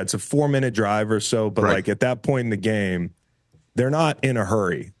 like, yeah, it's a 4-minute drive or so, but like at that point in the game, they're not in a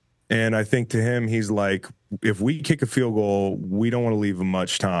hurry. And I think to him, he's like, if we kick a field goal, we don't want to leave them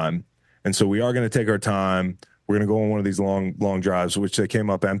much time. And so we are going to take our time. We're going to go on one of these long drives, which they came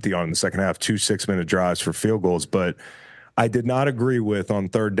up empty on in the second half, 2 6-minute drives for field goals. But I did not agree with on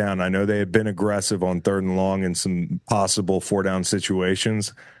third down. I know they had been aggressive on 3rd and long in some possible 4-down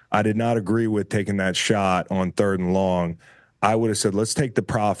situations. I did not agree with taking that shot on 3rd and long. I would have said, let's take the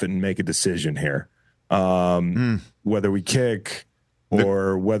profit and make a decision here. Whether we kick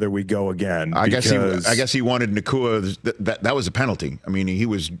or whether we go again. I guess he wanted Nakua. That was a penalty. I mean, he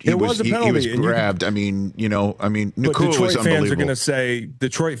was grabbed. Nakua was unbelievable.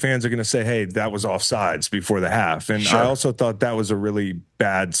 Detroit fans are going to say, hey, that was offsides before the half. And sure. I also thought that was a really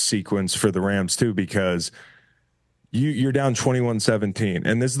bad sequence for the Rams too, because you're down 21-17.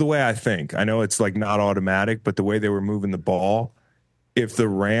 And this is the way I think. I know it's like not automatic, but the way they were moving the ball, if the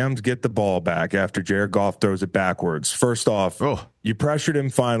Rams get the ball back after Jared Goff throws it backwards, first off, you pressured him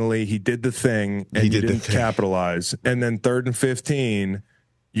finally. He did the thing, and you didn't capitalize. And then 3rd and 15,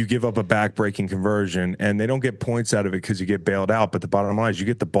 you give up a back-breaking conversion, and they don't get points out of it because you get bailed out. But the bottom line is you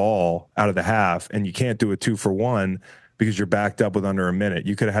get the ball out of the half, and you can't do a 2-for-1 because you're backed up with under a minute.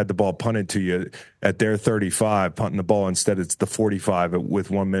 You could have had the ball punted to you at their 35, punting the ball. Instead, it's the 45 with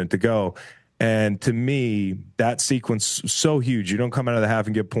 1 minute to go. And to me, that sequence is so huge. You don't come out of the half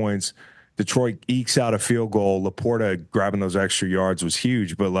and get points. Detroit ekes out a field goal. Laporta grabbing those extra yards was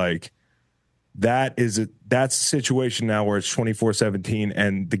huge. But, like, that's a situation now where it's 24-17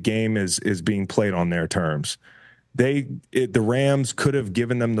 and the game is being played on their terms. The Rams could have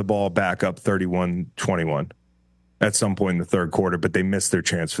given them the ball back up 31-21 at some point in the third quarter, but they missed their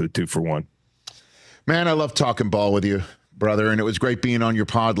chance for the 2-for-1. Man, I love talking ball with you, brother, and it was great being on your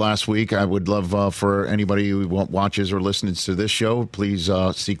pod last week. I would love for anybody who watches or listens to this show, please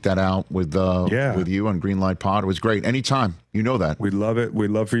seek that out with you on Greenlight Pod. It was great. Anytime. You know that. We'd love it. We'd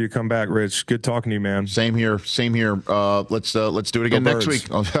love for you to come back, Rich. Good talking to you, man. Same here. Let's do it again next week.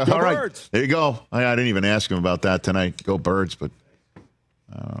 Go All right. Birds. There you go. I didn't even ask him about that tonight. Go Birds, but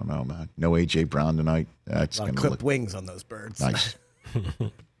I don't know, man. No A.J. Brown tonight. That's going to clipped wings on those birds. Nice.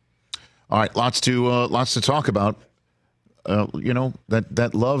 All right, lots to talk about.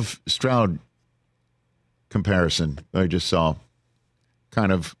 That Love Stroud comparison I just saw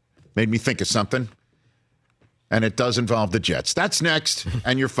kind of made me think of something, and it does involve the Jets. That's next,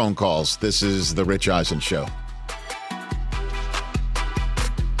 and your phone calls. This is the Rich Eisen Show.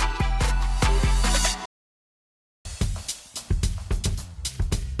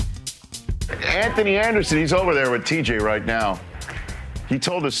 Anthony Anderson, he's over there with TJ right now. He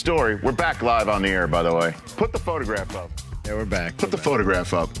told a story. We're back live on the air, by the way. Put the photograph up. Yeah, we're back. Put the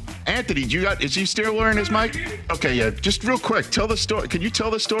photograph up. Anthony, is he still wearing his mic? Okay, yeah. Just real quick, tell the story. Can you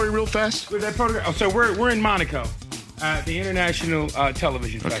tell the story real fast? With that photograph. Oh, so we're in Monaco, the International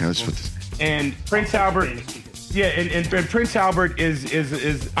Television Festival. Okay, let's put this. And Prince Albert. Yeah, and Prince Albert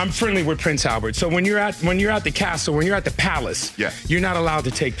is I'm friendly with Prince Albert. So when you're at the castle, when you're at the palace, you're not allowed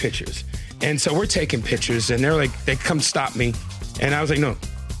to take pictures. And so we're taking pictures, and they come stop me, and I was like, no.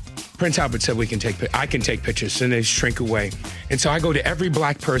 Prince Albert said I can take pictures, and they shrink away. And so I go to every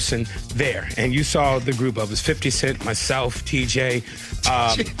black person there, and you saw the group of us: 50 Cent, myself, TJ.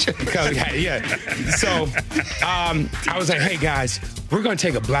 So I was like, hey guys, we're gonna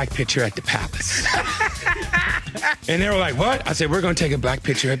take a black picture at the palace. And they were like, what? I said, we're gonna take a black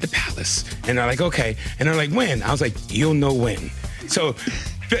picture at the palace. And they're like, okay. And they're like, when? I was like, you'll know when. So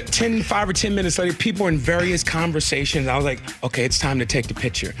 5 or 10 minutes later, people in various conversations. I was like, okay, it's time to take the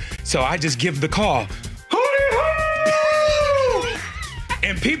picture. So I just give the call.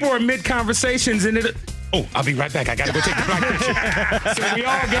 And people are mid-conversations, and I'll be right back. I got to go take the black picture. So we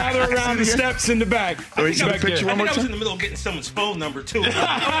all gather around the steps in the back. I was in the middle of getting someone's phone number, too.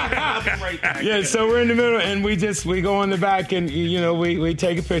 I'll be right back. Yeah, so we're in the middle, and we go in the back, and, we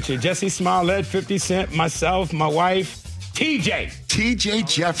take a picture. Jesse Smollett, 50 Cent, myself, my wife, TJ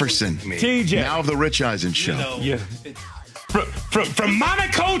Jefferson. TJ. Now of the Rich Eisen Show. Yeah. From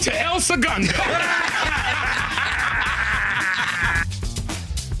Monaco to El Segundo.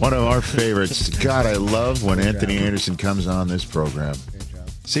 One of our favorites. God, I love when Anthony Anderson comes on this program.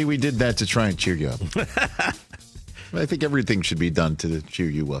 See, we did that to try and cheer you up. I think everything should be done to cheer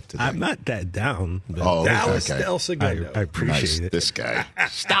you up today. I'm not that down. Dallas Del Segundo. I appreciate it. This guy.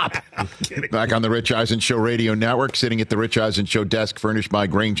 Stop. Back on the Rich Eisen Show Radio Network, sitting at the Rich Eisen Show desk, furnished by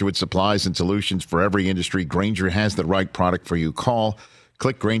Grainger with supplies and solutions for every industry. Grainger has the right product for you. Call,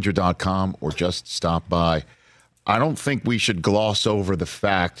 click Grainger.com, or just stop by. I don't think we should gloss over the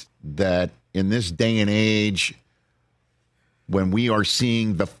fact that in this day and age, when we are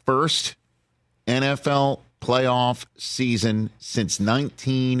seeing the first NFL playoff season since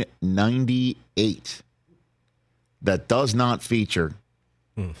 1998 that does not feature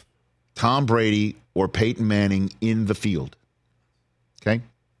Tom Brady or Peyton Manning in the field. Okay?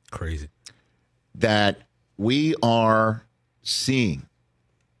 Crazy. That we are seeing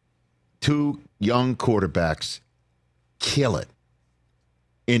two young quarterbacks kill it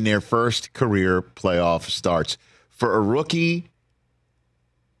in their first career playoff starts. For a rookie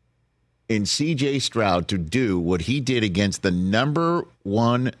in C.J. Stroud to do what he did against the number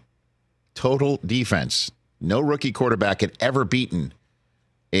one total defense, no rookie quarterback had ever beaten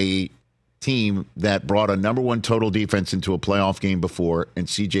a team that brought a number one total defense into a playoff game before, and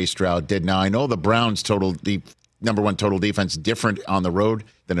C.J. Stroud did. Now, I know the Browns' number one total defense different on the road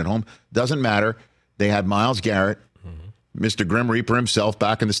than at home. Doesn't matter. They had Myles Garrett, Mr. Grim Reaper himself,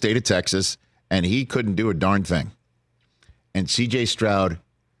 back in the state of Texas, and he couldn't do a darn thing. And C.J. Stroud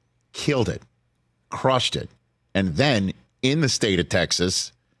killed it, crushed it. And then in the state of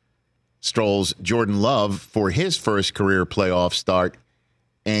Texas strolls Jordan Love for his first career playoff start,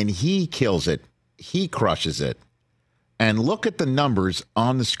 and he kills it. He crushes it. And look at the numbers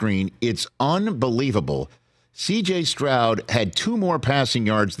on the screen. It's unbelievable. C.J. Stroud had 2 more passing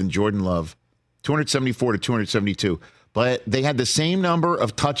yards than Jordan Love, 274 to 272. But they had the same number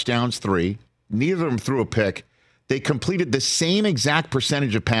of touchdowns, 3. Neither of them threw a pick. They completed the same exact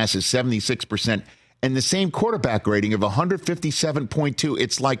percentage of passes, 76%, and the same quarterback rating of 157.2.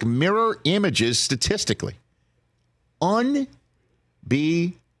 It's like mirror images statistically. Unbelievable.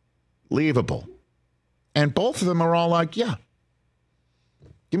 And both of them are all like, yeah.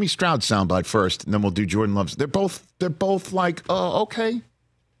 Give me Stroud's soundbite first, and then we'll do Jordan Love's. They're both like, oh, okay.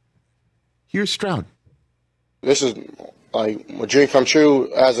 Here's Stroud. This is like a dream come true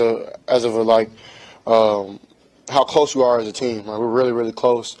as of how close we are as a team. Like, we're really, really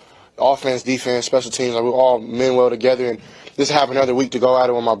close. Offense, defense, special teams, like, we're all men well together. And just have another week to go at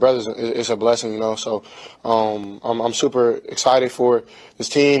it with my brothers, it's a blessing, you know. So I'm super excited for this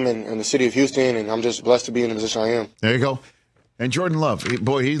team and the city of Houston, and I'm just blessed to be in the position I am. There you go. And Jordan Love,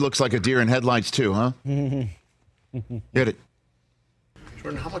 boy, he looks like a deer in headlights too, huh? Hit it.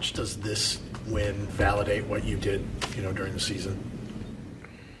 Jordan, how much does this win validate what you did, during the season?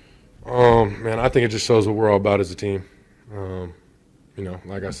 Man, I think it just shows what we're all about as a team.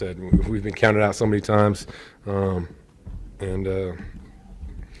 Like I said, we've been counted out so many times. I don't know.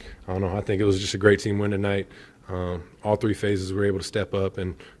 I think it was just a great team win tonight. All 3 phases were able to step up.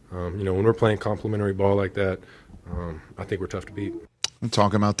 And, when we're playing complimentary ball like that, I think we're tough to beat. I'm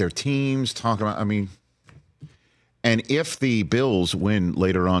talking about their teams, and if the Bills win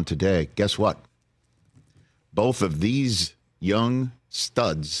later on today, guess what? Both of these young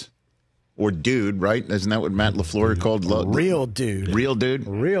studs, or dude, right? Isn't that what Matt LaFleur called? Real dude. Real dude?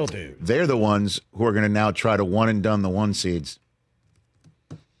 Real dude. They're the ones who are going to now try to one and done the 1 seeds.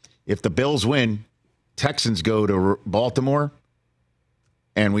 If the Bills win, Texans go to Baltimore,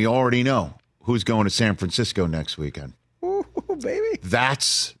 and we already know who's going to San Francisco next weekend. Ooh, baby.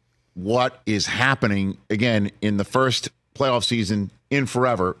 That's what is happening, again, in the first playoff season in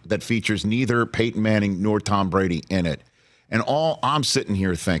forever that features neither Peyton Manning nor Tom Brady in it. And all I'm sitting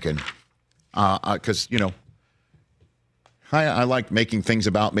here thinking, because, I like making things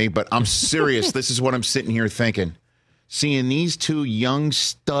about me, but I'm serious. This is what I'm sitting here thinking. Seeing these 2 young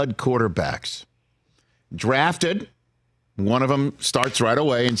stud quarterbacks drafted, one of them starts right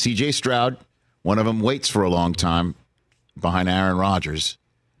away, and C.J. Stroud, one of them waits for a long time behind Aaron Rodgers.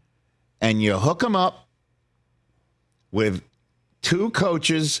 And you hook them up with 2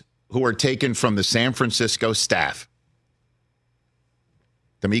 coaches who are taken from the San Francisco staff.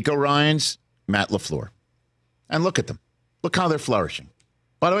 D'Amico Ryans, Matt LaFleur. And look at them. Look how they're flourishing.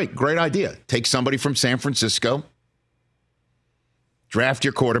 By the way, great idea. Take somebody from San Francisco, draft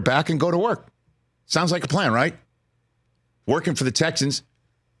your quarterback, and go to work. Sounds like a plan, right? Working for the Texans.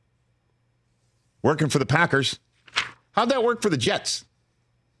 Working for the Packers. How'd that work for the Jets?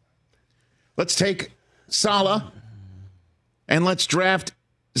 Let's take Saleh and let's draft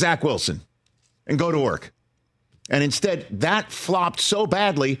Zach Wilson and go to work. And instead, that flopped so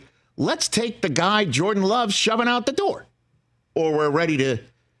badly, let's take the guy Jordan Love shoving out the door. Or we're ready to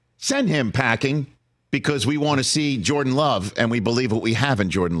send him packing because we want to see Jordan Love and we believe what we have in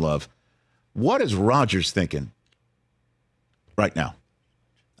Jordan Love. What is Rodgers thinking right now?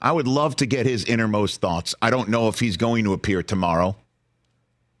 I would love to get his innermost thoughts. I don't know if he's going to appear tomorrow,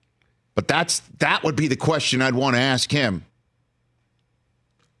 but that would be the question I'd want to ask him.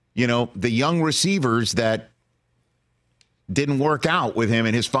 You know, the young receivers that didn't work out with him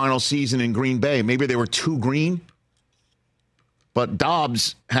in his final season in Green Bay. Maybe they were too green. But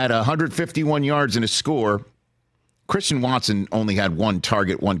Dobbs had 151 yards and a score. Christian Watson only had 1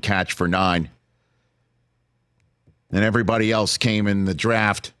 target, 1 catch for 9. And everybody else came in the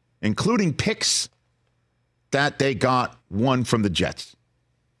draft, including picks that they got 1 from the Jets.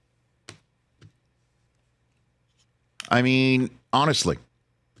 I mean, honestly,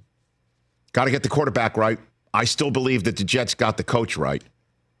 got to get the quarterback right. I still believe that the Jets got the coach right.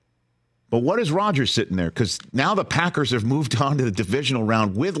 But what is Rodgers sitting there? Because now the Packers have moved on to the divisional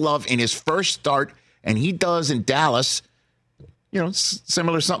round with Love in his first start, and he does in Dallas, you know,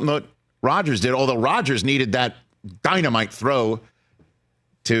 similar to something that Rodgers did, although Rodgers needed that dynamite throw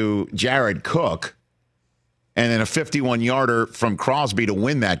to Jared Cook and then a 51-yarder from Crosby to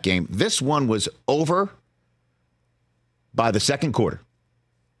win that game. This one was over by the second quarter.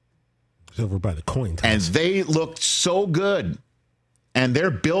 It was over by the coin toss. And they looked so good. And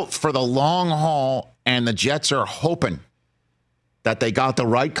they're built for the long haul, and the Jets are hoping that they got the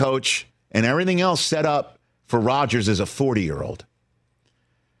right coach and everything else set up for Rodgers as a 40-year-old.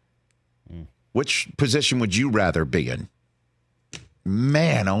 Which position would you rather be in?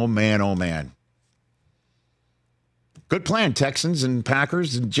 Man, oh, man, oh, man. Good plan, Texans and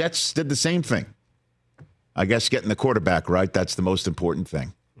Packers. And Jets did the same thing. I guess getting the quarterback right, that's the most important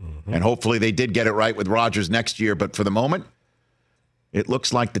thing. Mm-hmm. And hopefully they did get it right with Rodgers next year. But for the moment, it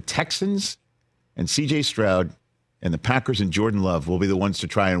looks like the Texans and C.J. Stroud and the Packers and Jordan Love will be the ones to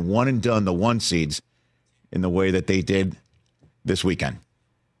try and one and done the 1 seeds in the way that they did this weekend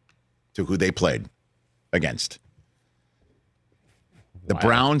to who they played against. The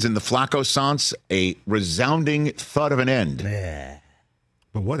Browns and the Flacco Sants, a resounding thud of an end. Yeah.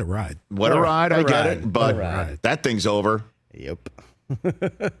 But what a ride. What a ride, I get it. But that thing's over. Yep.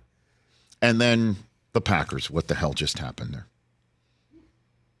 And then the Packers. What the hell just happened there?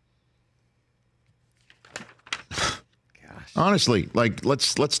 Honestly, like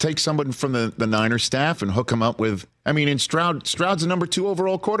let's take someone from the Niners staff and hook him up with. I mean, and Stroud's a number 2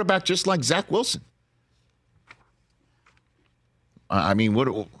 overall quarterback, just like Zach Wilson. I mean,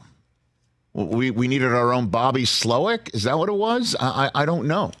 what we needed our own Bobby Slowick? Is that what it was? I don't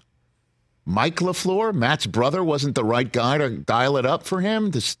know. Mike LaFleur, Matt's brother, wasn't the right guy to dial it up for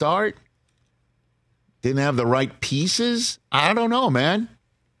him to start. Didn't have the right pieces. I don't know, man.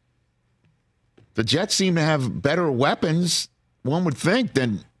 The Jets seem to have better weapons, one would think,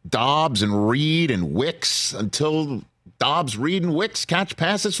 than Dobbs and Reed and Wicks until Dobbs, Reed, and Wicks catch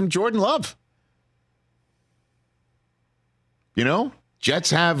passes from Jordan Love. You know,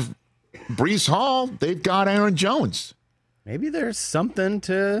 Jets have Breece Hall. They've got Aaron Jones. Maybe there's something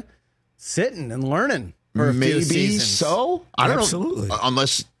to sitting and learning for a few seasons. Maybe so. I don't Absolutely. know.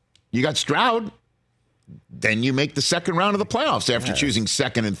 Unless you got Stroud. Then you make the second round of the playoffs after choosing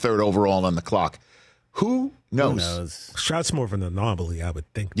 2nd and 3rd overall on the clock. Who knows? Stroud's more of an anomaly, I would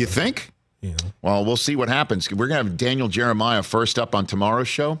think. You think? You know. Well, we'll see what happens. We're going to have Daniel Jeremiah first up on tomorrow's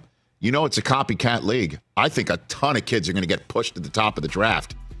show. You know it's a copycat league. I think a ton of kids are going to get pushed to the top of the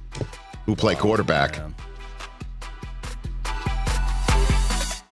draft who play quarterback.